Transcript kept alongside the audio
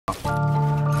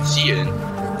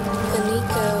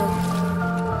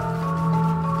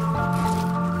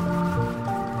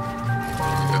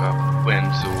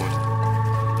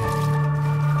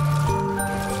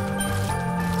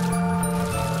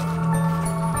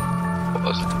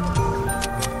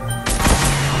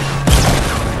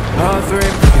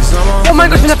Oh mein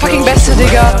Gott, ich bin der fucking Beste,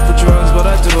 Digga.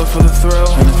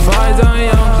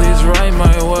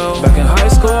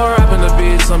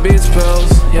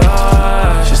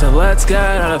 Let's get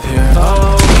out of here.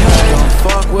 Okay, don't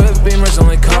fuck with beamers,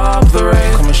 only cop the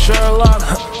raid. Call me Sherlock,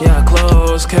 yeah,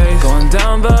 close case. Going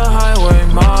down the highway,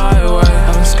 my way.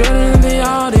 I'm skirting in the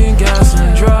Audi, gas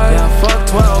and drive. Yeah, fuck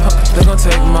 12, they gon'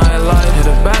 take my life. Hit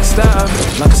a backstab,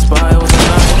 like a spy with a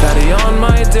knife. Daddy on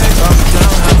my dick, up,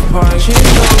 down, half pipe. She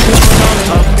knows people on me,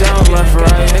 up, down, left,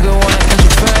 right. Nigga wanna catch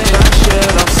a fade, that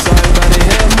shit offside. Daddy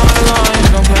hit my line,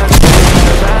 gon' catch me.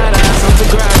 Badass, up to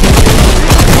grab me.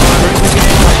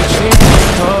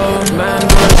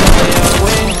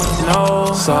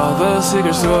 Saw the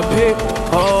secrets to a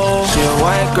peephole. She a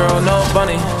white girl, no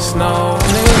bunny, snow.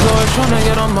 Niggas always tryna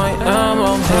get on my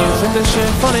ammo. And you think this shit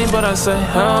funny, but I say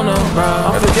hell no, bro.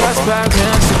 Off the gas pack,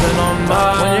 man, sipping on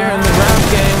mine. When you're in the rap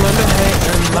game, let me hate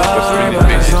and lie.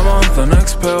 I'm on the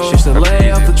next pill. She used to lay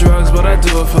off the drugs, but I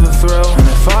do it for the thrill. And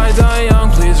if I die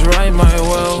young, please write my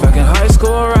will. Back in high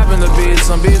school, rapping the beats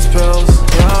on Beats pills.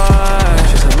 Yeah,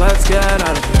 she said let's get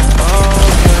out of here.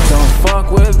 Okay, don't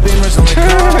fuck with beamers, only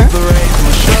cop the rate. I'm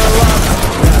a Sherlock,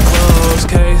 yeah, close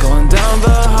case. Going down the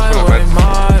highway,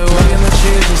 my way. And the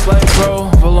cheese just like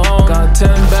provolone. Got 10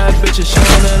 bad bitches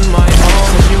chillin' in my home.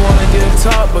 Said she wanna give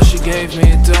top, but she gave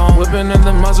me dome. Whipping in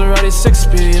the Maserati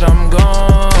 6-speed, I'm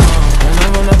gone. And I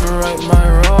will never right my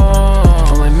wrong.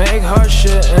 Only make hard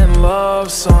shit in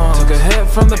love songs. Took a hit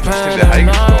from the pen and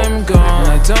I'm gone.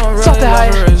 And I don't really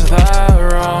love her, is that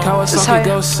wrong? Kawasaki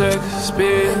go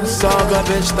 6-speed. Saw a bad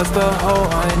bitch, that's the hoe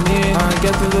I need. I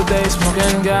get through the day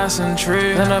smoking gas and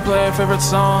trees. Then I play her favorite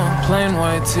song, plain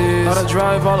white tees. Gotta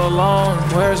drive all alone,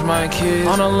 where's my keys?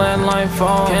 On a landline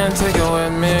phone, can't take it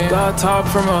with me. Got top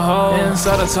from a hoe,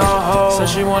 inside a Tahoe. Said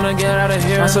she wanna get out of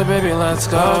here, I said baby let's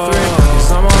go.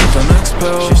 I'm on the next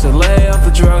pill. She used to lay off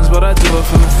the drugs, but I do it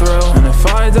for the thrill. And if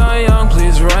I die